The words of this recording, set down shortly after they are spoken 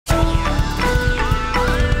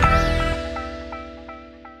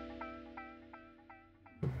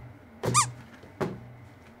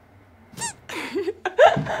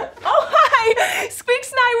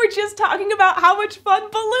Squeaks and I were just talking about how much fun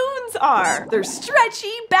balloons are. They're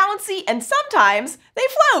stretchy, bouncy, and sometimes they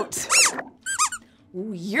float.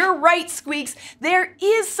 Ooh, you're right, Squeaks. There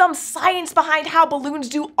is some science behind how balloons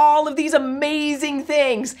do all of these amazing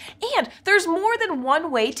things. And there's more than one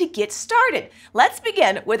way to get started. Let's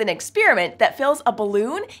begin with an experiment that fills a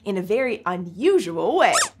balloon in a very unusual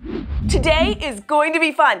way. Today is going to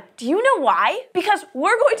be fun. Do you know why? Because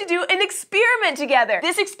we're going to do an experiment together.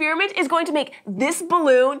 This experiment is going to make this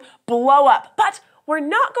balloon blow up, but we're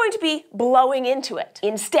not going to be blowing into it.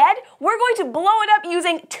 Instead, we're going to blow it up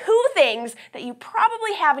using two things that you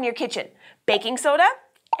probably have in your kitchen: baking soda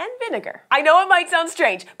and vinegar. I know it might sound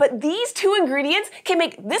strange, but these two ingredients can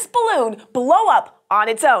make this balloon blow up on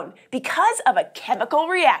its own because of a chemical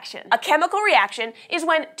reaction. A chemical reaction is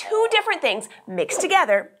when two different things mix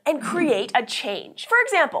together and create a change. For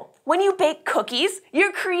example, when you bake cookies,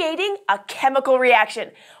 you're creating a chemical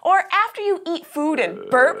reaction. Or after you eat food and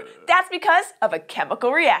burp, that's because of a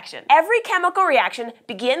chemical reaction. Every chemical reaction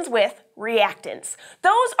begins with reactants.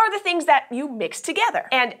 Those are the things that you mix together.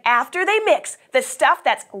 And after they mix, the stuff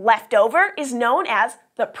that's left over is known as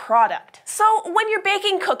the product. So when you're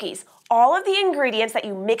baking cookies, all of the ingredients that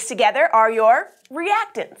you mix together are your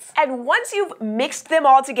reactants. And once you've mixed them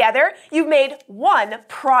all together, you've made one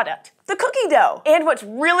product, the cookie dough. And what's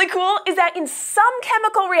really cool is that in some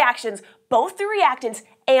chemical reactions, both the reactants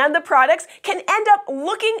and the products can end up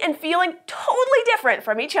looking and feeling totally different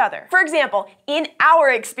from each other. For example, in our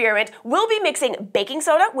experiment, we'll be mixing baking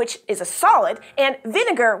soda, which is a solid, and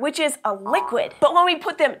vinegar, which is a liquid. But when we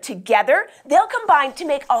put them together, they'll combine to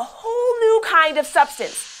make a whole new kind of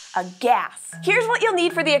substance: a gas. Here's what you'll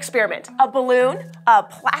need for the experiment: a balloon, a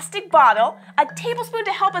plastic bottle, a tablespoon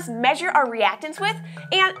to help us measure our reactants with,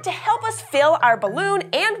 and to help us fill our balloon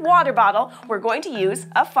and water bottle, we're going to use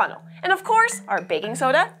a funnel. And of course, our baking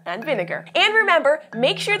soda and vinegar. And remember,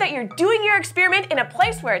 make sure that you're doing your experiment in a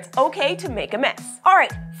place where it's okay to make a mess. All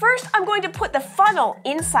right, first I'm going to put the funnel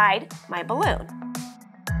inside my balloon.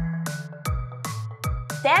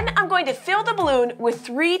 Then I'm going to fill the balloon with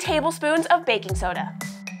 3 tablespoons of baking soda.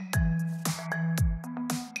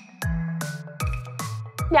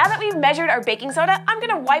 Now that we've measured our baking soda, I'm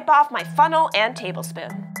gonna wipe off my funnel and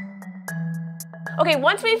tablespoon. Okay,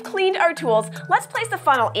 once we've cleaned our tools, let's place the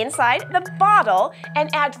funnel inside the bottle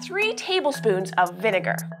and add 3 tablespoons of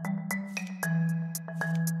vinegar.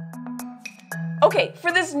 Okay,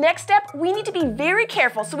 for this next step, we need to be very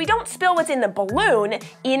careful so we don't spill what's in the balloon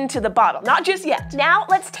into the bottle. Not just yet. Now,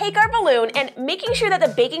 let's take our balloon and, making sure that the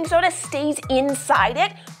baking soda stays inside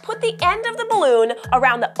it, put the end of the balloon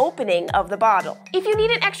around the opening of the bottle. If you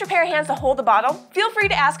need an extra pair of hands to hold the bottle, feel free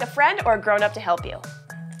to ask a friend or a grown-up to help you.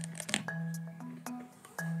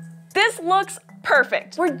 This looks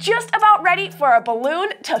perfect. We're just about ready for our balloon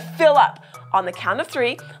to fill up. On the count of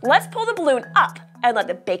 3, let's pull the balloon up and let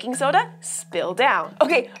the baking soda spill down.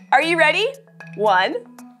 Okay, are you ready? 1,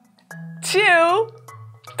 2,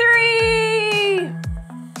 3!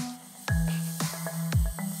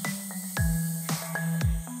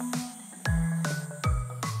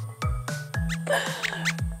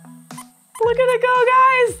 Look at it go,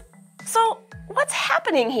 guys! So, what's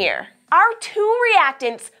happening here? Our 2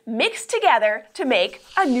 reactants mixed together to make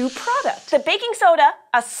a new product. The baking soda,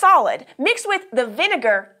 a solid, mixed with the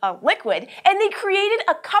vinegar, a liquid, and they created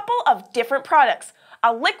a couple of different products: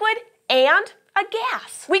 a liquid and a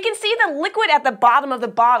gas. We can see the liquid at the bottom of the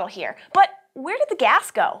bottle here, but where did the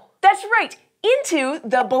gas go? That's right, into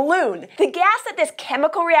the balloon. The gas that this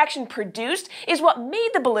chemical reaction produced is what made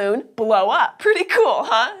the balloon blow up. Pretty cool,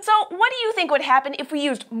 huh? So what do you think would happen if we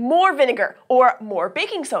used more vinegar or more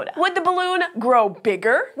baking soda? Would the balloon grow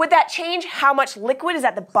bigger? Would that change how much liquid is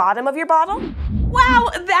at the bottom of your bottle?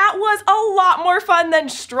 Wow, that was a lot more fun than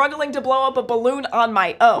struggling to blow up a balloon on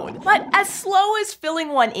my own. But as slow as filling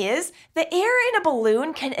one is, the air in a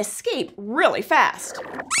balloon can escape really fast.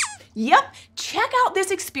 Yep, check out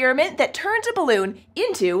this experiment that turns a balloon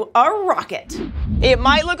into a rocket. It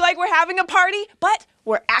might look like we're having a party, but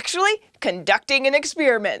we're actually conducting an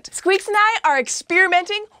experiment. Squeaks and I are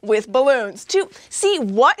experimenting with balloons to see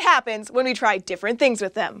what happens when we try different things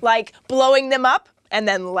with them, like blowing them up and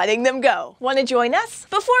then letting them go. Want to join us?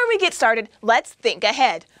 Before we get started, let's think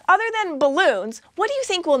ahead. Other than balloons, what do you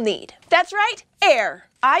think we'll need? That's right, air.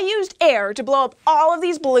 I used air to blow up all of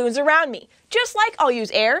these balloons around me, just like I'll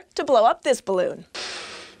use air to blow up this balloon.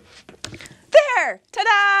 There!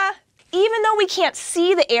 Ta-da! even though we can't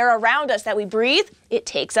see the air around us that we breathe, it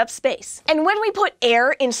takes up space. And when we put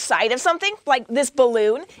air inside of something, like this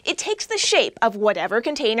balloon, it takes the shape of whatever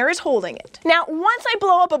container is holding it. Now, once I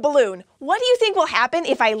blow up a balloon, what do you think will happen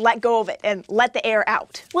if I let go of it and let the air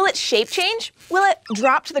out? Will its shape change? Will it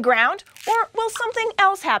drop to the ground? Or will something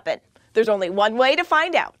else happen? There's only one way to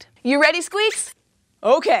find out. You ready, Squeaks?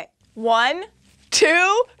 Okay. 1,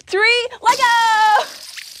 2, 3, let go!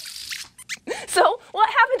 So, what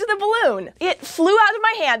happened to the balloon? It flew out of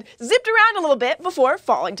my hand, zipped around a little bit before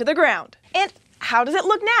falling to the ground. And how does it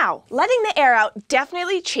look now? Letting the air out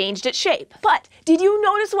definitely changed its shape. But did you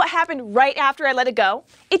notice what happened right after I let it go?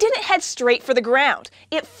 It didn't head straight for the ground.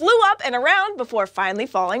 It flew up and around before finally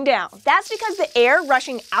falling down. That's because the air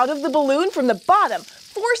rushing out of the balloon from the bottom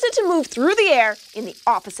forced it to move through the air in the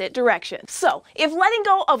opposite direction. So, if letting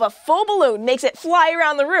go of a full balloon makes it fly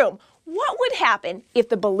around the room, what would happen if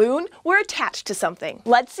the balloon were attached to something?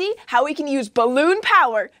 Let's see how we can use balloon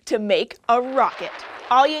power to make a rocket.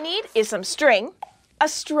 All you need is some string, a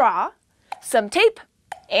straw, some tape,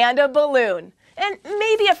 and a balloon. And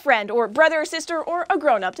maybe a friend or brother or sister or a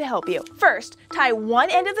grown-up to help you. First, tie one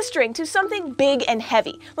end of the string to something big and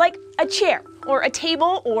heavy, like a chair or a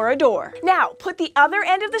table or a door. Now, put the other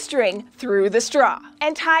end of the string through the straw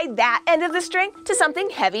and tie that end of the string to something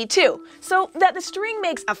heavy too, so that the string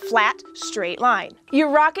makes a flat, straight line. Your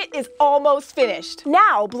rocket is almost finished.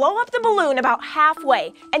 Now, blow up the balloon about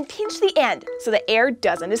halfway and pinch the end so the air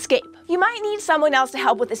doesn't escape. You might need someone else to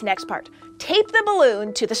help with this next part. Tape the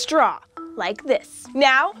balloon to the straw, like this.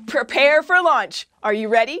 Now, prepare for launch. Are you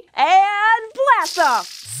ready? And blast off!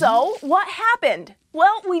 So, what happened?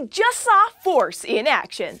 Well, we just saw force in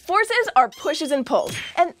action. Forces are pushes and pulls,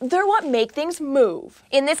 and they're what make things move.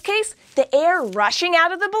 In this case, the air rushing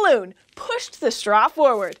out of the balloon pushed the straw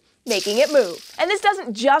forward, making it move. And this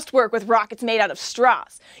doesn't just work with rockets made out of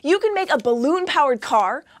straws. You can make a balloon-powered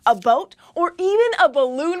car, a boat, or even a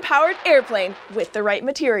balloon-powered airplane with the right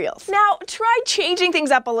materials. Now, try changing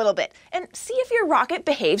things up a little bit and see if your rocket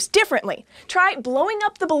behaves differently. Try blowing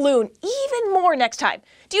up the balloon even more next time.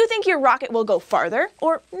 Do you think your rocket will go farther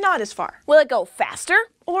or not as far? Will it go faster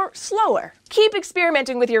or slower? Keep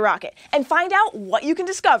experimenting with your rocket and find out what you can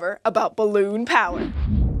discover about balloon power.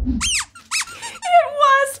 It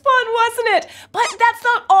was fun, wasn't it? But that's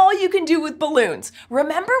not all you can do with balloons.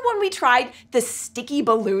 Remember when we tried the sticky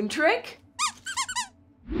balloon trick?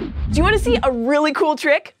 Do you want to see a really cool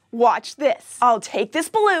trick? Watch this. I'll take this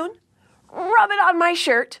balloon, rub it on my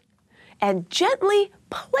shirt, and gently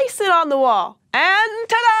place it on the wall. And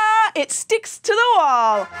ta-da! It sticks to the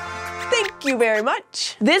wall. Thank you very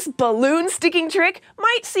much. This balloon sticking trick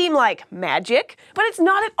might seem like magic, but it's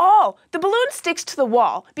not at all. The balloon sticks to the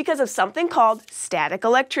wall because of something called static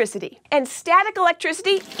electricity. And static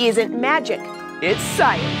electricity isn't magic. It's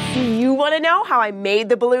science. Do you want to know how I made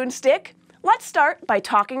the balloon stick? Let's start by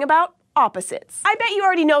talking about opposites. I bet you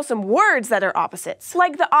already know some words that are opposites.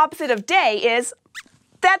 Like the opposite of day is,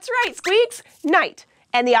 that's right, Squeaks, night.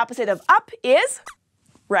 And the opposite of up is,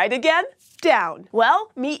 right again, down.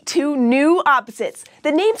 Well, meet two new opposites.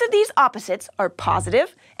 The names of these opposites are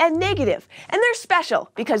positive and negative, and they're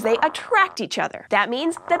special because they attract each other. That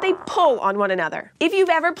means that they pull on one another. If you've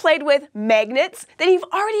ever played with magnets, then you've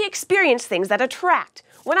already experienced things that attract.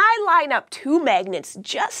 When I line up two magnets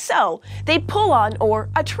just so, they pull on or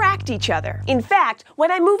attract each other. In fact,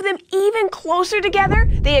 when I move them even closer together,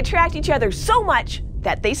 they attract each other so much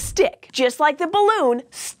that they stick, just like the balloon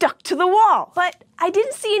stuck to the wall. But I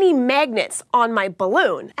didn't see any magnets on my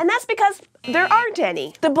balloon, and that's because there aren't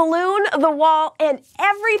any. The balloon, the wall, and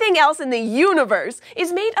everything else in the universe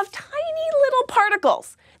is made of tiny little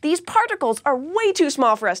particles. These particles are way too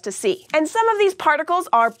small for us to see. And some of these particles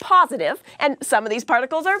are positive, and some of these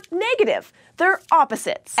particles are negative. They're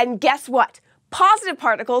opposites. And guess what? Positive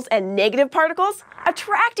particles and negative particles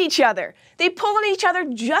attract each other. They pull on each other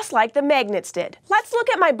just like the magnets did. Let's look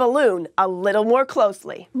at my balloon a little more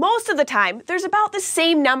closely. Most of the time, there's about the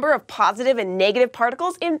same number of positive and negative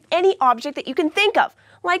particles in any object that you can think of,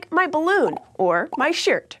 like my balloon or my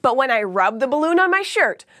shirt. But when I rub the balloon on my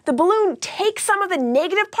shirt, the balloon takes some of the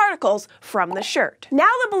negative particles from the shirt. Now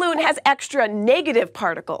the balloon has extra negative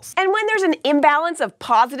particles. And when there's an imbalance of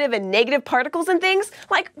positive and negative particles in things,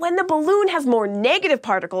 like when the balloon has more negative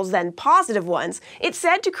particles than positive ones, it's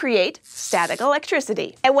said to create static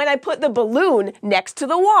electricity. And when I put the balloon next to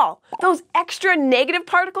the wall, those extra negative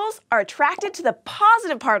particles are attracted to the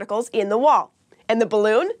positive particles in the wall. and the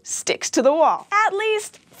balloon sticks to the wall. At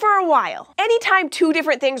least for a while. Anytime two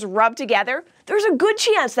different things rub together, there's a good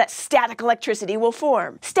chance that static electricity will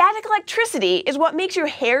form. Static electricity is what makes your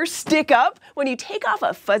hair stick up when you take off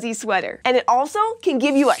a fuzzy sweater. And it also can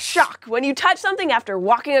give you a shock when you touch something after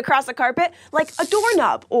walking across a carpet, like a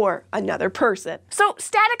doorknob or another person. So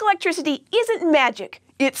static electricity isn't magic,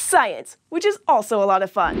 it's science, which is also a lot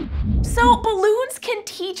of fun. So balloons can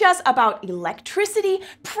teach us about electricity,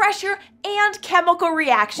 pressure, and chemical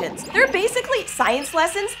reactions. They're basically science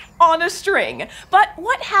lessons on a string. But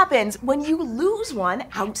what happens when you lose one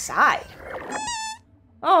outside?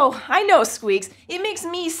 Oh, I know, Squeaks. It makes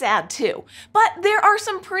me sad too. But there are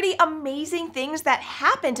some pretty amazing things that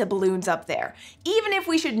happen to balloons up there, even if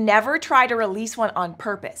we should never try to release one on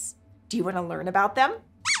purpose. Do you want to learn about them?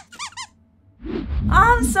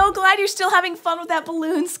 I'm so glad you're still having fun with that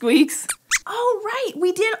balloon, Squeaks. Oh, right,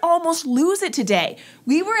 we did almost lose it today.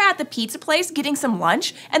 We were at the pizza place getting some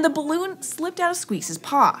lunch, and the balloon slipped out of Squeaks'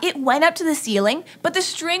 paw. It went up to the ceiling, but the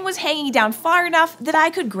string was hanging down far enough that I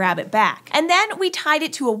could grab it back. And then we tied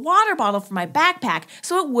it to a water bottle from my backpack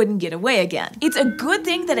so it wouldn't get away again. It's a good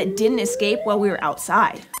thing that it didn't escape while we were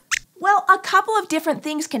outside. Well, a couple of different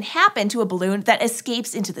things can happen to a balloon that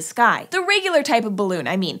escapes into the sky. The regular type of balloon,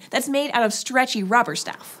 that's made out of stretchy rubber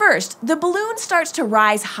stuff. First, the balloon starts to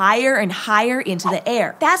rise higher and higher into the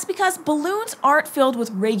air. That's because balloons aren't filled with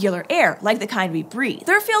regular air, like the kind we breathe.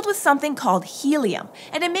 They're filled with something called helium,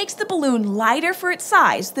 and it makes the balloon lighter for its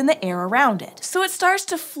size than the air around it. So it starts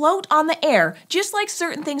to float on the air, just like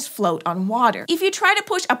certain things float on water. If you try to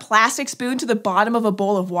push a plastic spoon to the bottom of a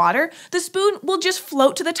bowl of water, the spoon will just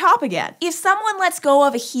float to the top again. If someone lets go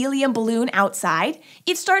of a helium balloon outside,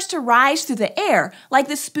 it starts to rise through the air, like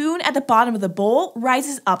the spoon at the bottom of the bowl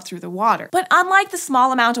rises up through the water. But unlike the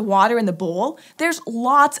small amount of water in the bowl, there's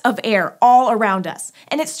lots of air all around us,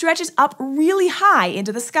 and it stretches up really high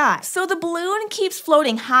into the sky. So the balloon keeps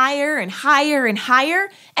floating higher and higher and higher,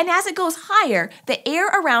 and as it goes higher, the air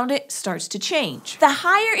around it starts to change. The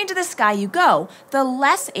higher into the sky you go, the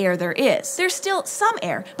less air there is. There's still some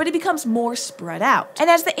air, but it becomes more spread out. And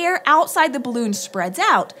as the air outside the balloon spreads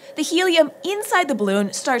out, the helium inside the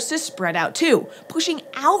balloon starts to spread out too, pushing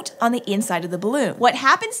out on the inside of the balloon. What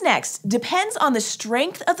happens next depends on the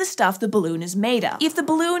strength of the stuff the balloon is made of. If the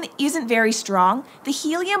balloon isn't very strong, the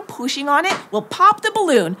helium pushing on it will pop the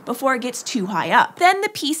balloon before it gets too high up. Then the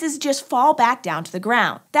pieces just fall back down to the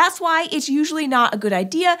ground. That's why it's usually not a good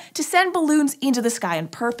idea to send balloons into the sky on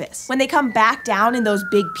purpose. When they come back down in those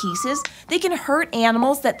big pieces, they can hurt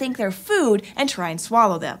animals that think they're food and try and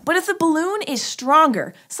swallow them. But if the balloon is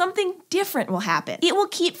stronger, something different will happen. It will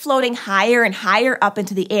keep floating higher and higher up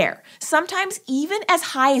into the air, sometimes even as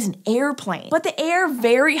high as an airplane. But the air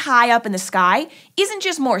very high up in the sky isn't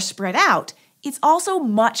just more spread out, it's also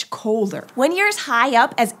much colder. When you're as high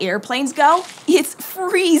up as airplanes go, it's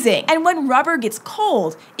freezing. And when rubber gets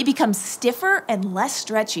cold, it becomes stiffer and less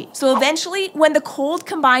stretchy. So eventually, when the cold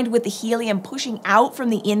combined with the helium pushing out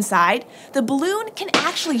from the inside, the balloon can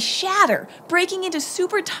actually shatter, breaking into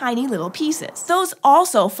super tiny little pieces. Those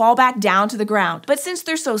also fall back down to the ground, but since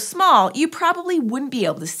they're so small, you probably wouldn't be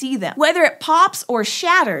able to see them. Whether it pops or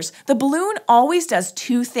shatters, the balloon always does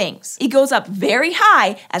two things. It goes up very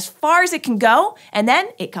high, as far as it can go, and then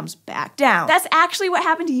it comes back down. That's actually what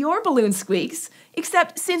happened to your balloon, Squeaks.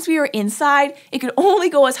 Except since we were inside, it could only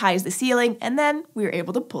go as high as the ceiling, and then we were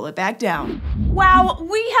able to pull it back down. Wow,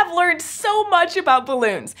 we have learned so much about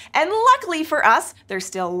balloons, and luckily for us, there's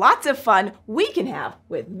still lots of fun we can have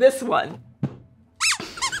with this one.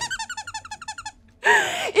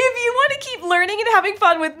 If you want to keep learning and having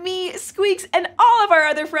fun with me, Squeaks, and all of our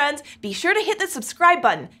other friends, be sure to hit the subscribe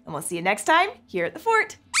button, and we'll see you next time here at the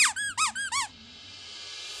fort.